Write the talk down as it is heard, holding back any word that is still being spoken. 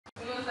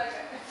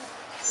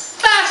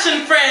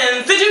Fashion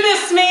friends, did you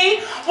miss me?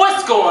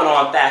 What's going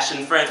on,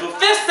 fashion friends? With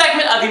this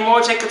segment of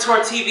Emore'J Couture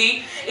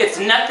TV, it's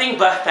nothing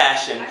but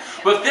fashion.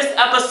 With this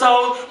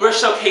episode, we're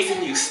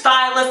showcasing you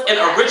stylists and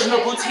original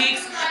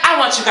boutiques. I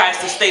want you guys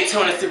to stay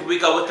tuned and see where we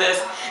go with this.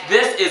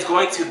 This is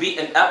going to be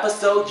an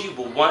episode you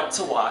will want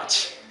to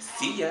watch.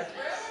 See ya.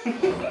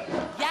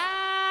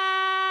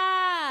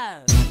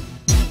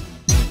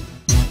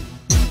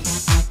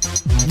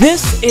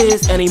 This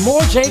is an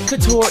Emore'J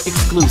Couture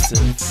exclusive.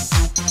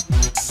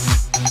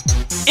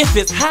 If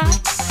it's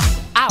hot,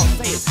 I'll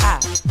say it's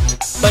hot.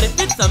 But if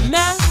it's a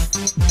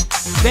mess,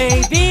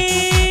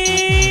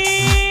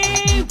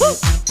 baby, woo,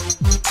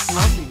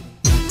 I'll be.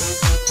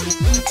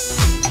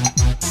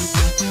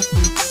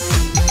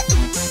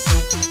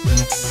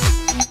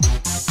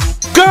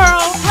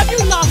 Girl, have you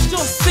lost your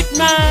sick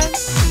mind?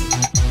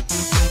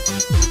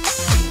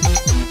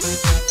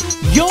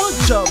 You're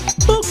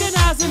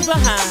jabookinizing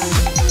behind.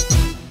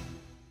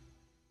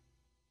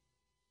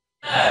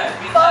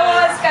 Follow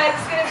us, guys.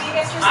 It's going to be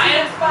interesting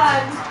and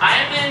fun. I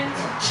am in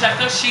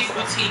Checker Chic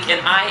Boutique and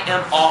I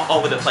am all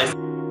over the place.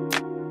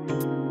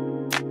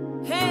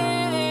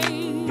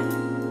 Hey,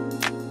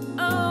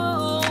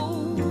 oh,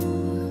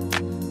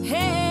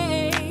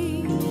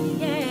 hey,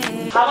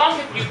 yeah. How long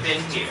have you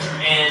been here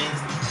and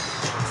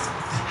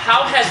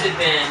how has it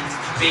been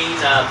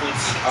being a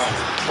boutique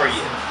owner for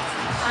you?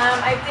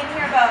 I've been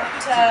here about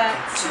 2.5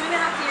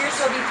 years,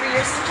 so it'll be 3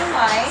 years in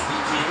July.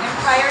 And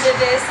prior to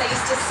this, I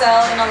used to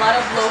sell in a lot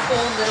of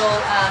local little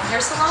hair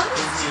salons.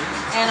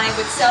 And I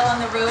would sell on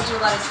the road, do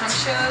a lot of trunk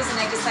shows, and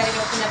I decided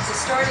to open up the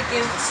store to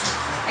give,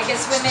 I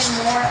guess, women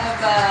more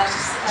of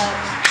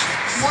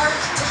more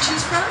to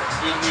choose from.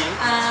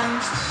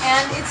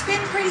 And it's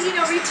been pretty, you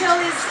know, retail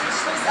it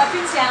goes up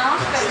and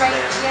down, but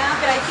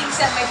but I think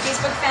that my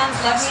Facebook fans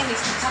love me and they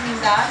keep coming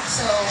back.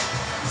 So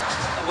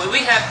what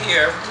we have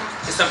here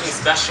is something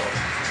special.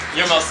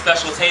 Your most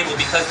special table,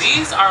 because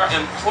these are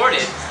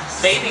imported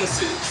bathing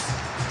suits.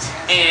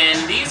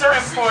 And these are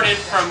imported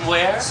from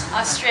where?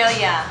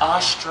 Australia.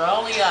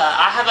 Australia.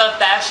 I have a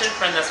fashion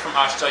friend that's from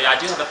Australia. I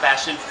do have a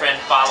fashion friend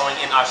following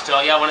in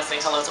Australia. I want to say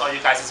hello to all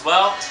you guys as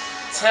well.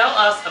 Tell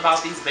us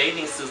about these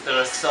bathing suits that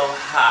are so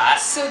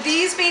hot. So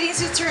these bathing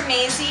suits are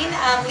amazing.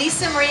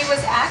 Lisa Marie was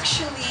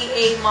actually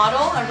a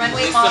model, a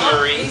runway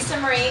model. Lisa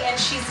Marie, and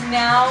she's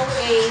now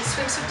a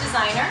swimsuit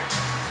designer.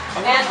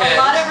 And a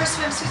lot of her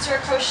swimsuits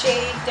are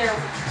crocheted. They're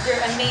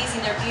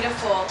amazing. They're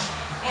beautiful.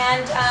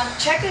 And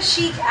Checker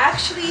Chic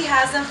actually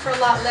has them for a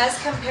lot less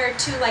compared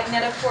to like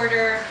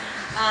Net-a-Porter,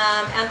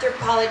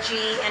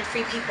 Anthropologie, and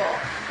Free People.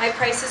 My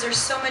prices are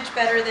so much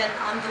better than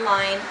on the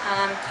line.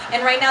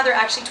 And right now they're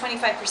actually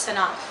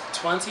 25% off.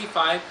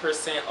 25%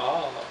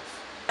 off.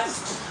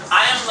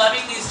 I am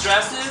loving these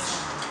dresses.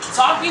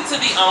 Talking to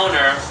the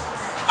owner,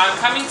 I'm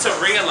coming to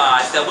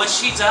realize that what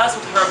she does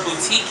with her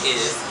boutique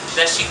is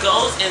that she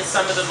goes in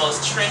some of the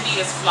most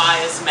trendiest,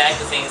 flyest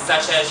magazines,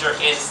 such as your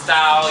In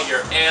Style,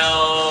 your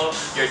Elle,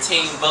 your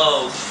Teen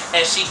Vogue,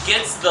 and she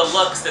gets the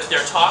looks that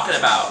they're talking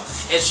about,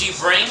 and she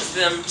brings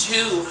them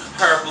to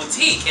her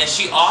boutique, and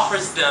she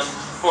offers them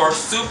for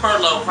super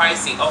low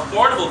pricing,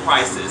 affordable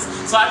prices.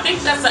 So I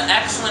think that's an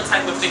excellent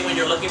type of thing when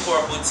you're looking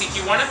for a boutique.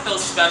 You want to feel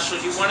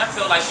special, you want to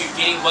feel like you're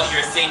getting what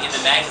you're seeing in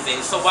the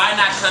magazine. So why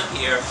not come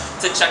here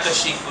to Checker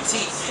Chic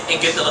Boutique and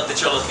get the look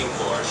that you're looking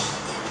for?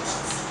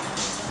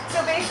 So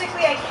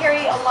basically I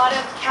carry a lot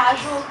of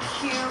casual,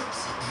 cute,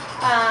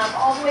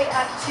 all the way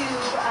up to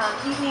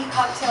evening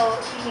cocktail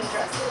evening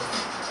dresses.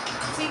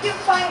 So you can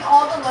find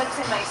all the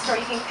looks in my store.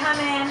 You can come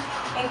in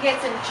and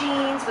get some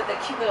jeans with a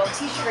cute little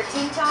t-shirt or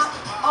tank top,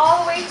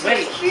 all the way to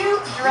a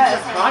cute dress.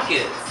 Those are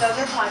pockets. Those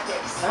are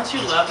pockets. Don't you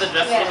love the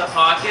dresses with the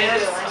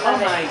pockets? I love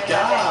it. My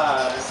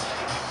gosh.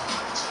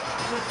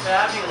 This is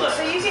fabulous.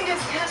 So you can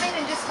just come in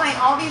and just find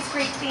all these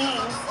great things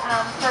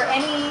for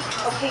any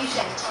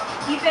occasion.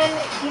 Even,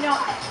 you know,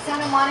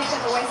 Santa Monica,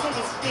 the West Side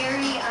is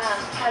very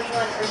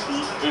casual and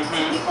earthy.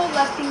 People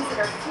love things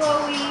that are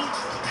flowy,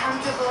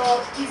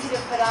 comfortable, easy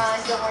to put on,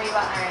 don't worry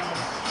about ironing.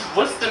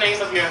 What's the name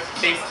of your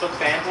Facebook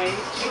fan page?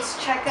 It's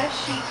Checker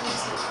Chic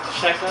Boutique.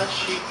 Checker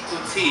Chic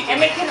Boutique.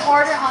 And they can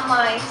order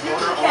online. Through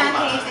the fan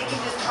page, they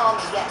can just call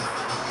me, yes.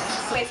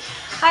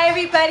 Hi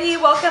everybody,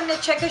 welcome to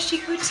Checker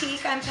Chic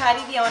Boutique. I'm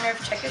Patty, the owner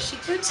of Checker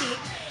Chic Boutique,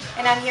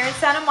 and I'm here in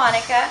Santa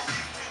Monica.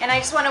 And I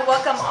just want to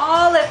welcome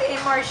all of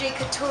Emore'J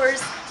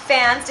Couture's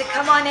fans to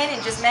come on in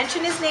and just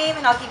mention his name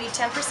and I'll give you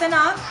 10%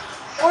 off.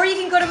 Or you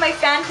can go to my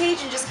fan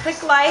page and just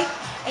click like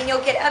and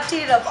you'll get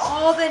updated of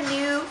all the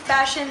new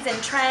fashions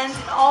and trends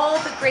and all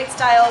the great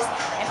styles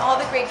and all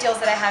the great deals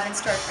that I have in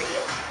store for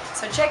you.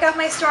 So check out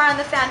my store on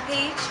the fan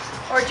page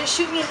or just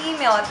shoot me an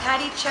email at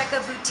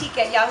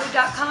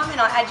pattycheckaboutique@yahoo.com and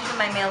I'll add you to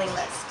my mailing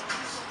list.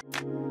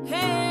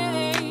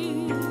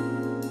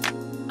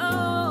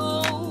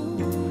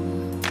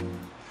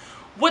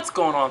 What's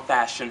going on,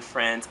 fashion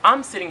friends?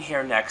 I'm sitting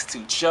here next to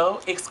Joe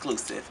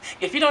Exclusive.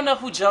 If you don't know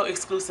who Joe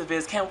Exclusive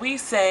is, can we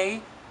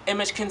say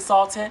image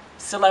consultant,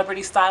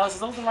 celebrity stylist?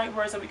 Is those the right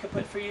words that we could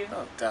put for you?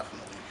 Oh,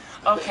 definitely.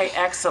 Okay,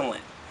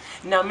 excellent.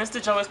 Now,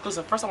 Mr. Joy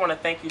Exclusive, first I want to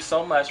thank you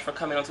so much for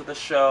coming onto the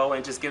show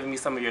and just giving me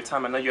some of your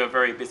time. I know you're a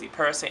very busy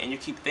person and you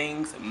keep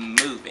things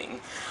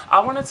moving. I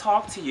want to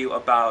talk to you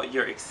about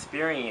your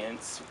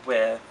experience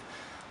with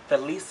the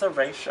Lisa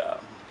Ray Show.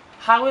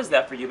 How is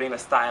that for you being a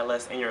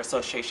stylist and your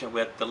association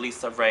with the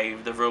Lisa Ray,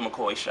 the Real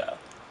McCoy Show?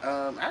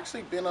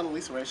 Actually, being on the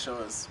Lisa Ray Show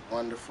is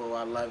wonderful.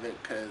 I love it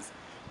because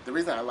the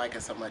reason I like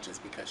it so much is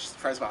because,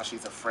 first of all,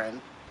 she's a friend.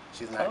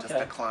 She's not just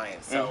a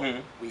client.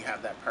 So we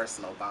have that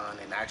personal bond.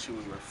 And actually,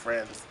 we were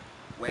friends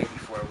way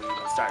before we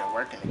even started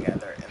working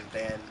together. And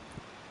then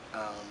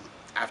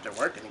after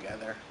working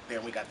together,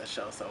 then we got the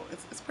show. So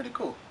it's pretty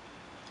cool.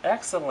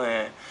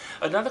 Excellent.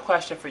 Another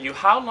question for you.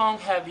 How long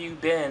have you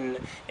been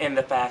in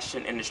the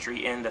fashion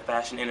industry, in the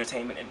fashion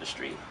entertainment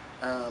industry?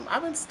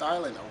 I've been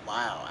styling a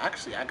while.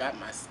 Actually, I got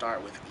my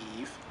start with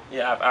Eve.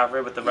 Yeah, I've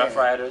read with the Rough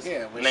Riders.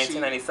 Yeah,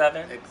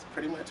 1997. It's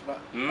pretty much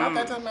about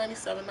that time,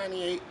 97,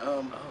 98.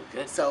 Oh,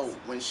 good. So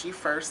when she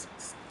first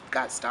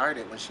got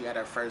started, when she had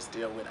her first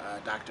deal with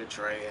Dr.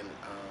 Dre and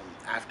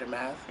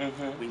Aftermath,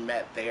 we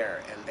met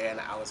there, and then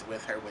I was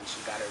with her when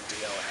she got her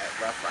deal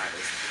at Rough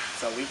Riders.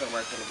 So we've been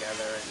working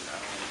together,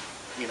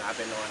 and you know, I've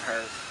been knowing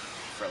her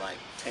for like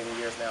 10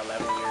 years now,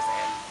 11 years,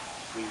 and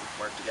we've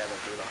worked together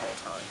through the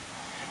whole time.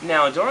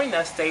 Now, during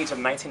that stage of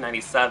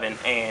 1997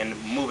 and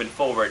moving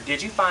forward,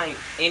 did you find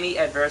any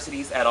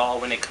adversities at all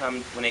when it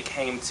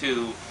came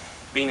to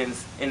being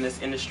in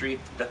this industry,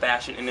 the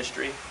fashion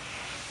industry?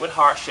 What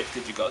hardships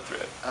did you go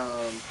through?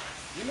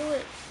 You know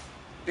what?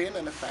 Being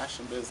in the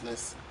fashion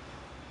business,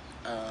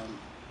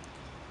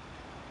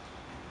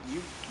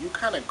 you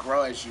kind of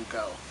grow as you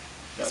go.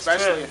 That's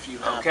Especially true. if you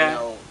have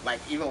no, like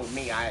even with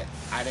me, I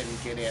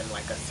didn't get in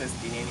like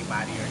assisting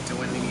anybody or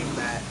doing any of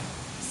that.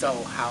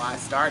 So how I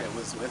started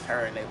was with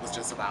her, and it was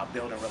just about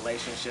building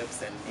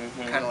relationships and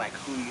kind of like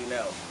who you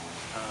know,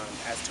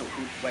 as to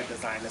what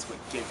designers would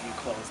give you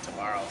clothes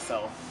tomorrow.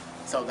 So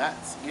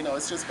that's, you know,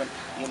 it's just been,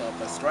 you know,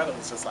 the struggle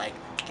is just like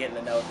getting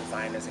to know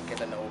designers and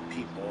getting to know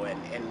people.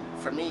 And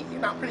for me, you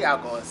know, I'm pretty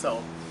outgoing,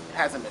 so it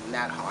hasn't been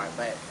that hard,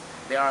 but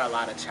there are a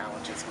lot of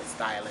challenges with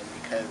styling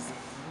because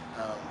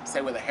say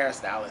with a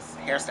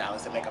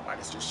hairstylist and makeup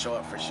artists just show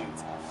up for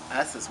shoots.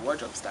 Us as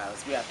wardrobe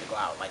stylists, we have to go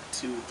out like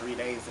 2-3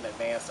 days in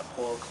advance to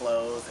pull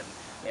clothes, and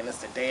then it's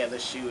the day of the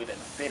shoot and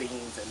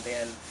fittings, and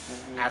then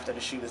after the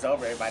shoot is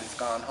over, everybody's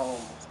gone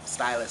home.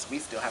 Stylists, we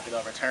still have to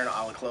go return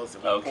all the clothes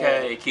that we pulled.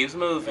 It keeps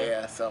moving.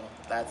 Yeah, so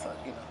that's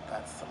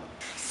that's some of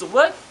it. So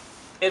what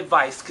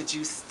advice could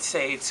you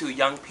say to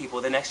young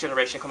people, the next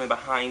generation coming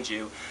behind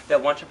you,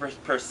 that want to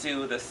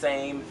pursue the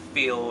same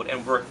field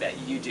and work that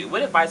you do?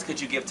 What advice could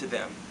you give to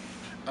them?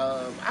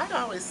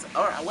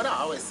 What I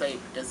always say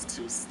is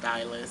to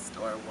stylists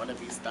or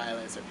wannabe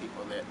stylists or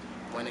people that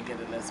want to get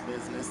in this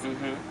business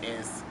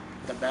is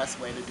the best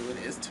way to do it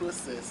is to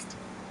assist,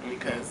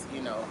 because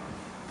you know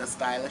the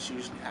stylist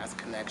usually has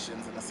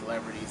connections and the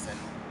celebrities,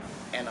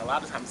 and a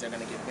lot of times they're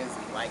going to get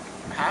busy. Like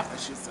half the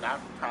shoots that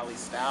I've probably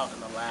styled in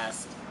the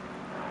last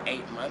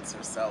 8 months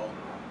or so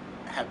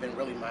have been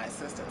really my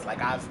assistants.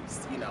 Like I've,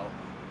 you know,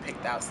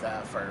 picked out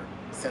stuff or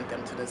sent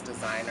them to this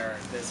designer,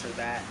 this or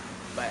that,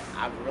 but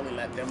I've really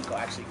let them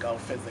actually go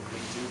physically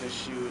do the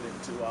shoot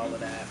and do all of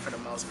that for the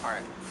most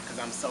part, because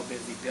I'm so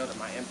busy building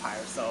my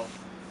empire. So,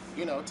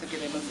 you know, to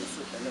get in as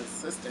an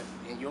assistant,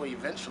 and you'll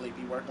eventually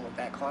be working with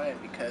that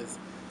client because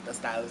the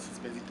stylist is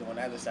busy doing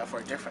other stuff for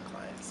a different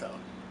client. So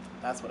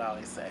that's what I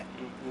always say.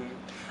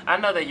 I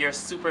know that you're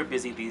super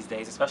busy these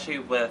days, especially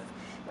with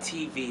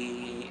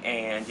TV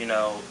and, you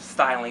know,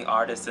 styling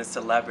artists and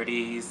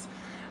celebrities.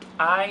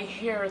 I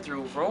hear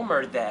through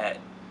rumor that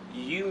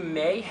you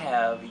may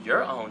have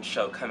your own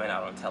show coming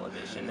out on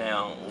television.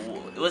 Now,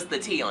 what's the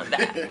tea on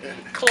that?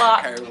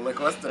 Clock. Okay, well, look,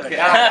 what's the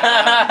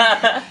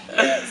yeah,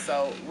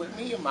 so with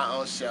me and my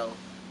own show,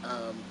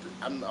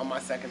 I'm on my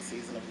second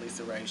season of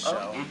Lisa Ray's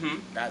show.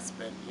 That's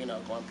been, you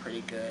know, going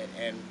pretty good.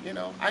 And, you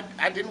know,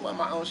 I didn't want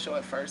my own show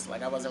at first.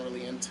 Like, I wasn't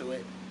really into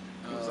it.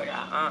 I was like,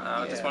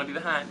 I just want to be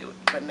behind it.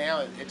 But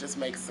now it just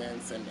makes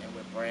sense, and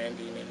with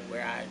branding and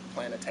where I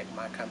plan to take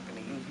my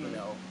company, you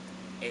know,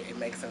 it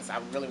makes sense. I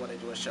really want to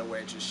do a show where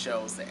it just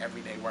shows the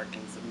everyday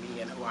workings of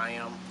me and who I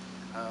am,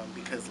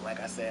 because like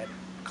I said,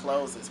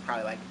 clothes is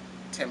probably like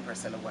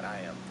 10% of what I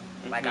am.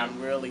 Like I'm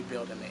really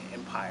building an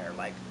empire.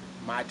 Like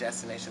my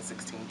Destination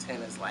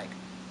 1610 is like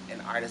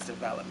an artist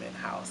development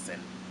house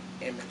and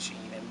imaging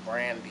and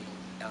branding.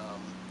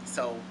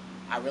 So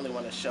I really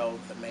want to show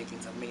the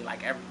makings of me.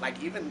 Like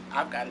even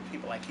I've got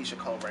people like Keisha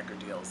Cole record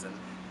deals and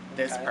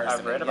this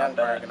person and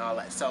Youngberg and all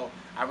that. So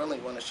I really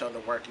want to show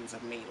the workings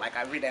of me. Like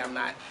every day I'm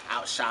not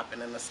out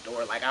shopping in the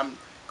store. Like I'm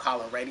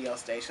calling radio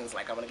stations.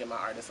 Like I want to get my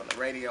artists on the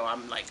radio.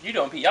 I'm like, you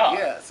doing PR?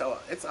 Yeah. So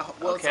it's a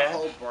it's a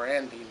whole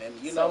branding, and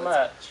you know so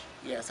much.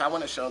 Yeah. So I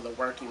want to show the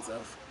workings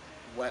of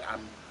what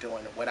I'm doing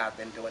and what I've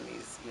been doing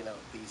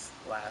these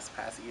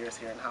past years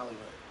here in Hollywood.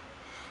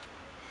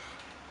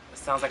 It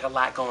sounds like a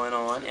lot going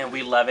on, and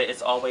we love it.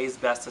 It's always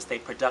best to stay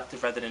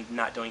productive rather than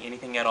not doing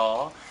anything at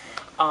all.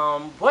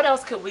 What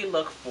else could we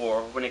look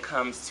for when it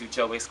comes to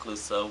Joy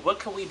Exclusive? What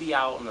could we be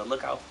out on the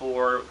lookout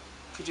for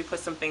Could you put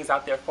some things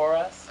out there for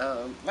us?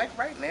 Like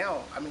right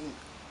now, I mean,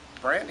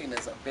 branding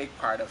is a big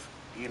part of,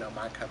 you know,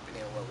 my company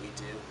and what we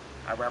do.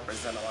 I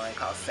represent a line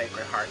called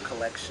Sacred Heart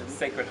Collection.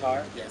 Sacred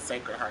Heart? Yeah,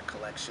 Sacred Heart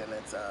Collection.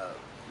 It's a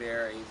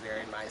very,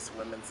 very nice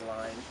women's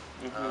line.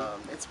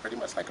 It's pretty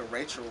much like a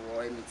Rachel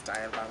Roy meets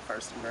Diane von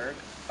Furstenberg.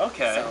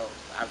 Okay. So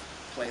I've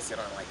placed it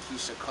on like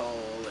Keisha Cole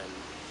and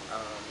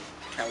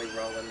Kelly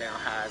Rowland now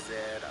has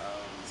it.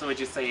 So would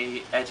you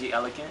say edgy,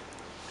 elegant?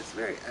 It's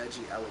very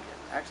edgy, elegant.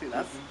 Actually,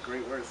 that's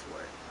great words for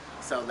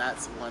it. So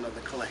that's one of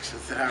the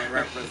collections that I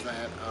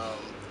represent.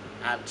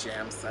 I have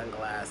Jam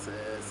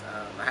sunglasses.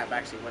 I have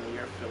actually one of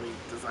your Philly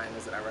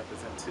designers that I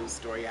represent too,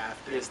 Story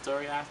After. Yeah,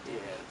 Story After. Yeah,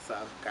 so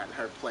I've gotten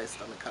her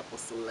placed on a couple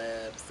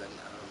celebs, and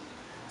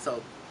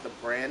so the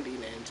branding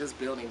and just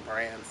building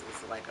brands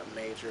is like a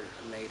major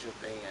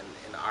thing.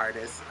 And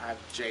artists, I have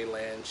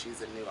Jalen.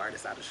 She's a new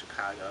artist out of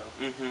Chicago.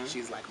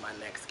 She's like my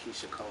next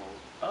Keisha Cole.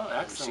 Oh,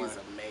 excellent. She's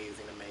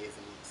amazing.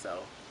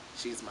 So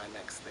she's my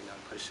next thing I'm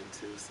pushing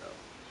too. So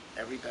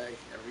every day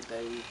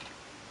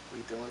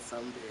we doing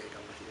something big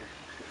over here.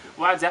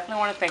 Well, I definitely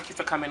want to thank you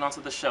for coming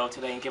onto the show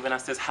today and giving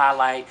us this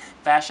highlight.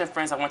 Fashion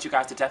friends, I want you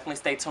guys to definitely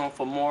stay tuned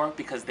for more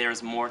because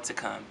there's more to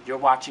come. You're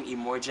watching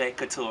Emore'J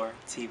Couture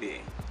TV.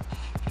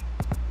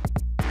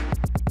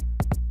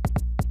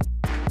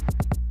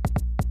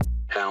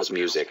 House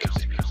music.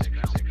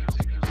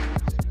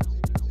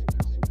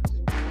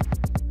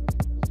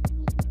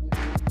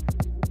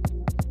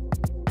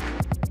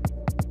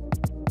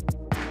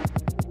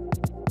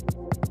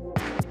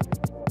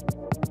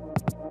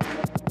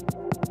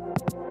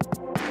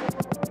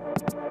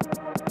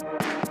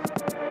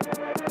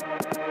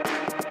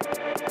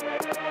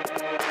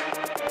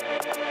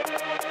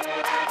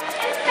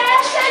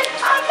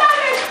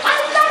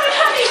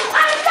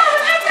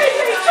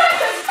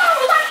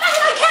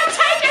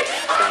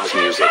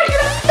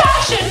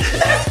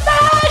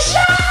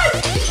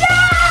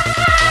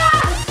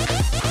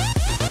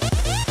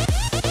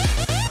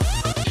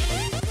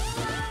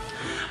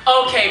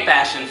 Okay,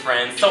 fashion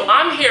friends, so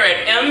I'm here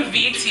at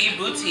MVT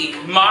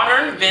Boutique,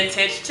 Modern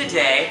Vintage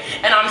today,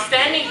 and I'm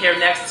standing here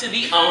next to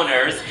the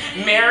owners,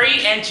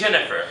 Mary and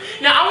Jennifer.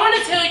 Now, I want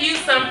to tell you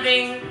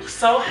something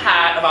so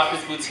hot about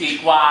this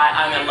boutique, why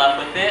I'm in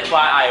love with it,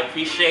 why I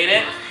appreciate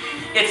it.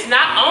 It's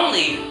not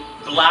only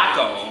black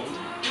owned,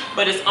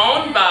 but it's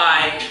owned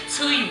by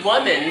two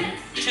women,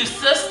 two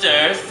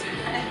sisters,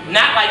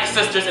 not like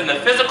sisters in the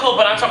physical,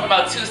 but I'm talking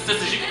about two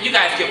sisters. You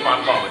guys get where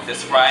I'm going with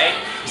this, right?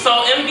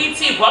 So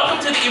MVT, welcome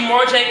to the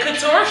Emore'J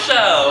Couture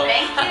show.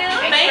 Thank you.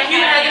 Thank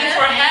you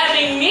for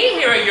having me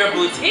here at your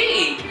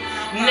boutique.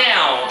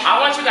 Now,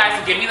 I want you guys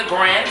to give me the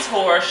grand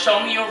tour,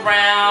 show me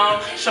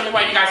around, show me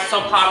why you guys are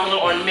so popular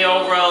on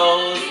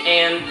Melrose,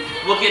 and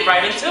we'll get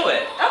right into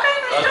it. Okay,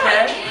 let's do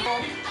Okay?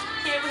 it.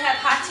 Here we have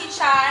Hati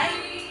Chai.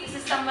 This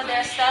is some of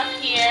their stuff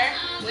here,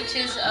 which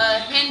is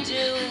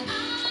Hindu,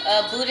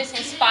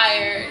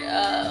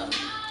 Buddhist-inspired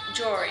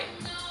jewelry.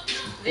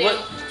 Then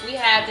we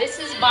have, this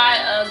is by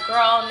a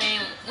girl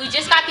named, we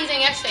just got these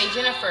in yesterday,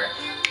 Jennifer.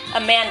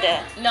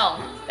 Amanda.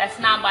 No, that's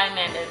not by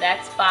Amanda.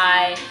 That's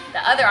by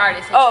the other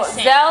artist. Oh,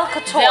 Zell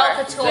Couture. Zell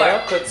Couture. Zell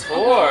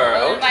Couture,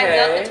 Those are by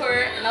Zell okay.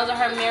 Couture, and those are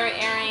her mirror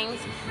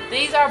earrings.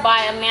 These are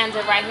by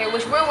Amanda right here,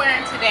 which we're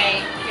wearing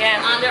today.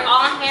 Yeah. They're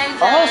all hand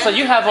Oh, done. so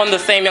you have on the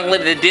same young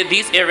lady that did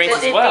these earrings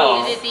as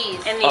well. They did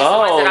these. And these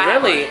are the ones Oh, that I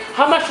have really?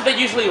 How much do they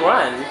usually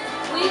run?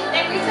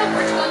 They retail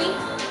for 20.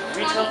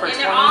 Retail for and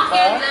they're all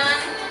 20 hand bucks? done,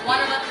 one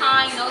of a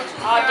kind, no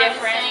two All are the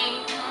different.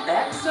 same.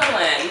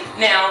 Excellent.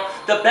 Now,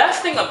 the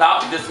best thing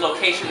about this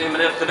location, and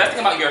the best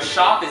thing about your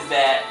shop is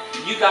that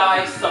you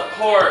guys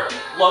support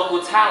local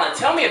talent.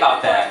 Tell me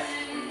about that.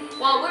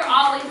 Well, we're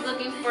always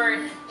looking for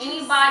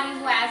anybody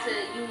who has a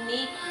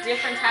unique,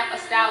 different type of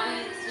style.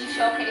 We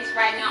showcase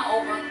right now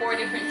over 4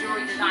 different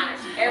jewelry designers.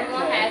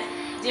 Everyone has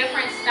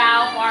different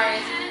style as far as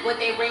what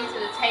they bring to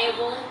the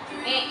table.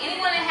 And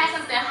anyone that has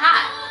something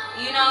hot,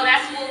 you know,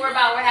 that's what we're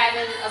about. We're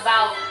having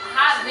about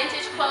hot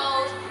vintage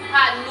clothes,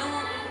 hot new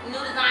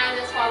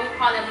designs. That's why we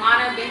call it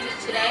modern vintage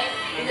today.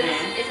 Because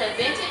it's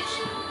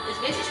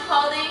vintage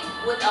clothing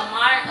with a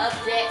modern,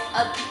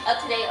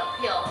 up-to-date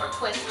appeal or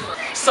twist to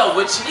it. So,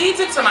 which leads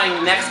into my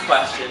next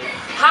question.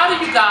 How do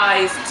you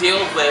guys deal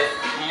with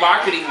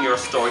marketing your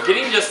store,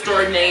 getting your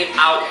store name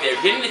out there,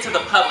 getting it to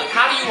the public?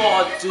 How do you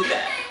all do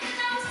that?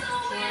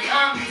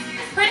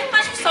 Pretty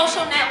much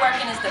social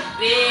networking is the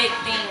big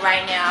thing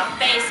right now.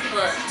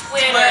 Facebook,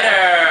 Twitter.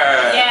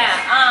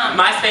 Yeah.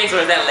 MySpace,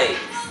 or is that late?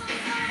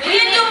 We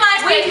didn't do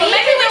MySpace, but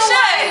maybe we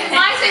should.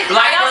 MySpace.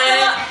 Black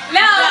Planet?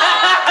 No. No.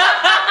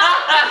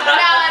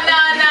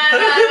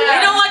 We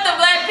don't want the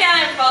Black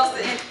Planet folks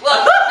to. Well,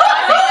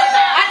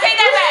 I take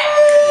that back.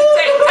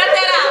 Cut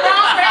that out.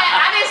 Wrong for that.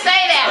 I didn't say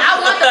that. I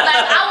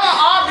want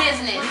all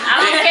business. I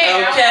don't care. I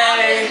want all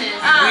Okay. business.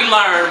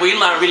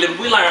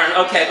 We learn.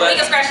 Okay, We but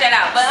can scratch that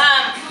out. But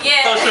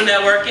yeah. social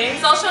networking.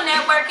 Social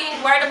networking,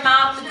 word of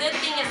mouth. The good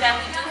thing is that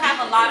we do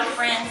have a lot of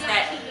friends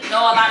that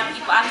know a lot of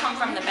people. I come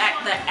from the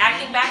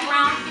acting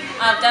background.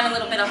 I've done a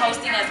little bit of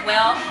hosting as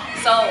well.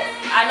 So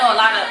I know a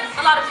lot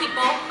of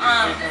people,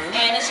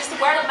 and it's just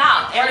word of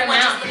mouth. Everyone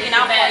just looking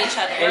out for each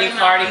other. Any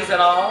parties at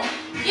all?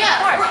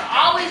 Yeah, we're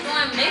always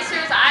doing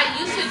mixers. I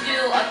used to do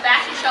a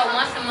fashion show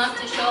once a month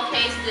to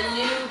showcase the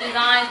new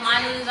designs,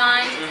 my new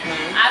designs.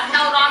 I've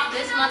held off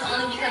this month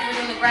only because we're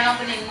doing the grand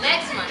opening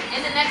next month.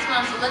 In the next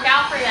month, so look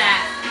out for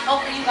that.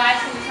 Hopefully you guys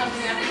can do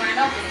something at the grand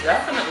opening.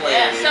 Definitely.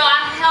 Yeah, so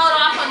I've held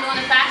off on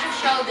doing a fashion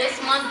show this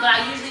month, but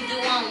I usually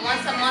do one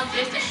once a month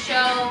just to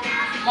show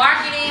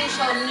marketing,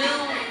 show new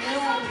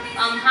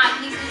hot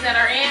pieces that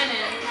are in,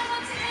 and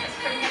that's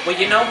pretty much well,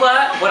 you know what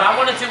I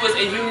want to do is,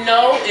 and you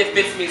know it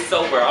fits me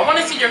so well, I want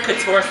to see your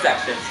couture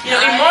section. You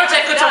know, Emore'J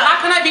Couture, how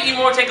can I be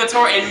Emore'J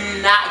Couture and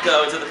not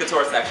go to the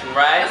couture section,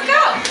 right? Let's go.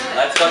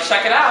 Let's go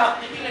check it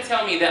out. You're going to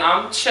tell me that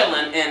I'm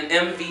chilling in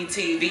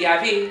MVT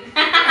VIP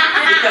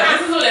because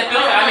this is what it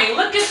feels like. I mean,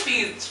 look at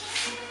these.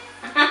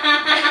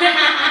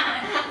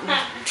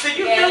 Do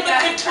you feel the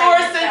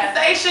couture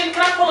sensation?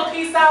 Can I pull a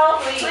piece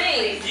out?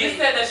 Please. You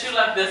said that you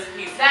love this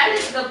piece. That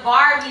is the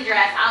Barbie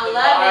dress. I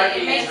love it.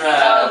 It makes me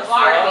feel the Oh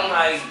Barbie.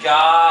 my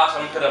gosh.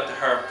 I'm gonna put it up to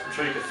her. I'm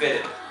sure you can fit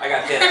it. I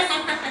got this.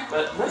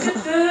 But look at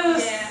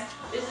this. Yeah.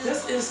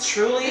 This is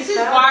truly This is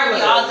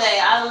fabulous. Barbie all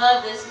day. I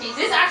love this piece.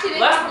 This actually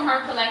didn't come from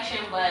her collection,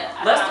 but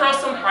Let's throw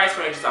some price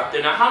ranges out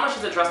there. Now, how much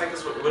does a dress like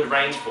this would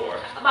range for?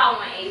 about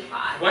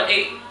 185.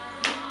 180.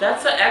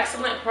 That's an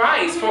excellent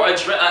price for a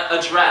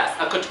dress,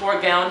 a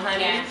couture gown,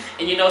 honey. Yeah.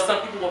 And you know,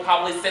 some people will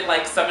probably say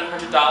like $700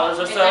 or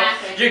so.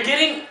 Exactly. You're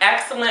getting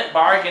excellent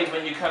bargains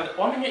when you come to,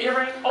 oh, I'm in your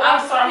earring? Oh,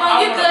 I'm sorry.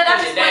 No, you're good.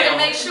 I just wanted to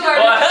make sure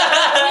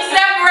we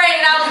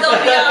separated. I was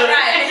gonna be all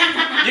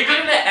right. You're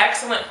getting an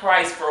excellent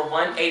price for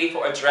 $180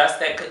 for a dress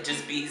that could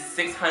just be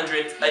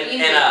 $600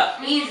 and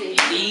up. Easy.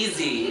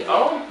 Easy.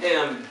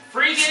 OM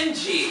freaking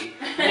G.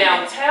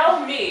 Now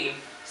tell me,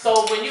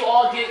 so when you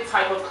all get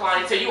type of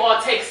clientele, you all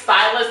take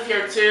stylists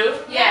here too?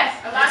 Yes.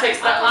 A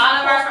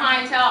lot of our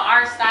clientele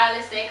are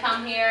stylists. They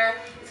come here.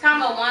 It's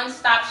kind of a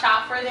one-stop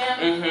shop for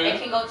them. They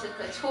can go to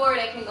couture.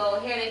 They can go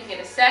here. They can get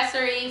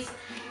accessories.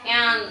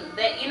 And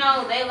they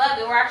love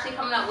it. We're actually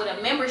coming up with a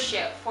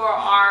membership for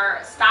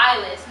our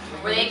stylists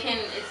where they can,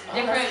 it's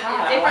different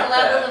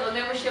levels of a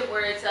membership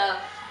where it's a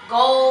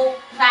gold,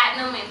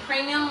 platinum, and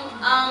premium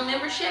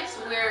memberships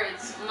where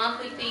it's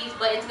monthly fees,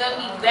 but it's gonna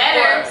be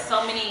better.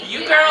 So many.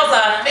 You girls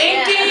are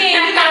thinking.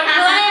 You got a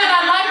plan.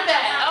 I like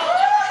that.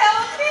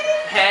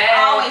 Hey.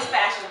 Always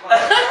fashionable.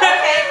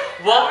 Okay.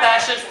 Well,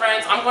 fashion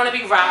friends, I'm going to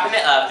be wrapping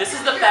it up. This is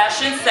the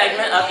fashion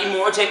segment of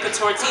Emore'J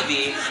Couture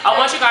TV. I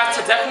want you guys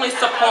to definitely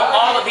support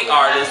all of the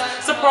artists,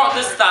 support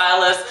the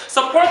stylists,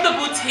 support the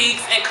boutiques,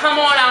 and come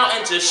on out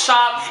and just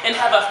shop and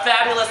have a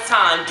fabulous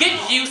time. Get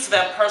used to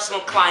that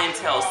personal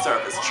clientele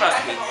service. Trust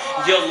me,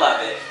 you'll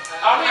love it.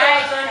 All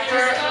right,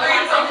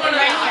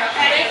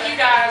 thank you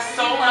guys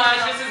so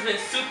much. This has been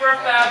super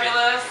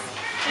fabulous.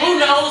 Who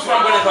knows where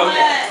I'm going to go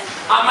next?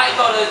 I might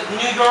go to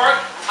New York.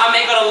 I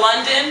may go to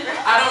London.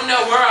 I don't know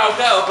where I'll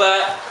go,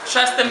 but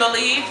trust and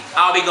believe,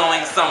 I'll be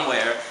going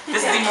somewhere.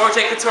 This is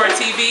Emore'J Couture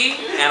TV,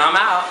 and I'm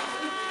out.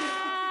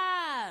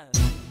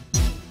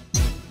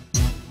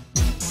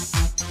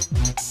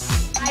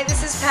 Hi,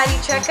 this is Patty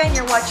Cheka, and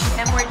you're watching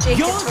Emore'J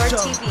Couture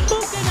TV.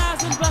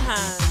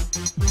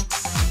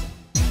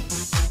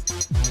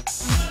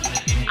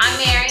 I'm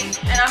Mary,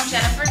 and I'm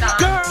Jennifer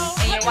Dawn,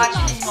 and you're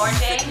watching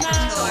Emore'J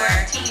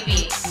Couture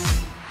TV.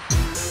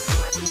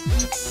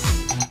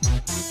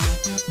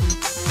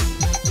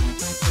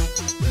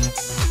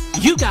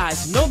 You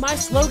guys know my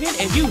slogan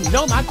and you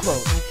know my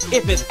quote.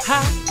 If it's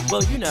hot,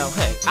 well, you know,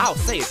 hey, I'll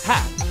say it's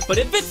hot. But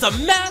if it's a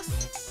mess,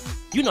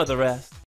 you know the rest.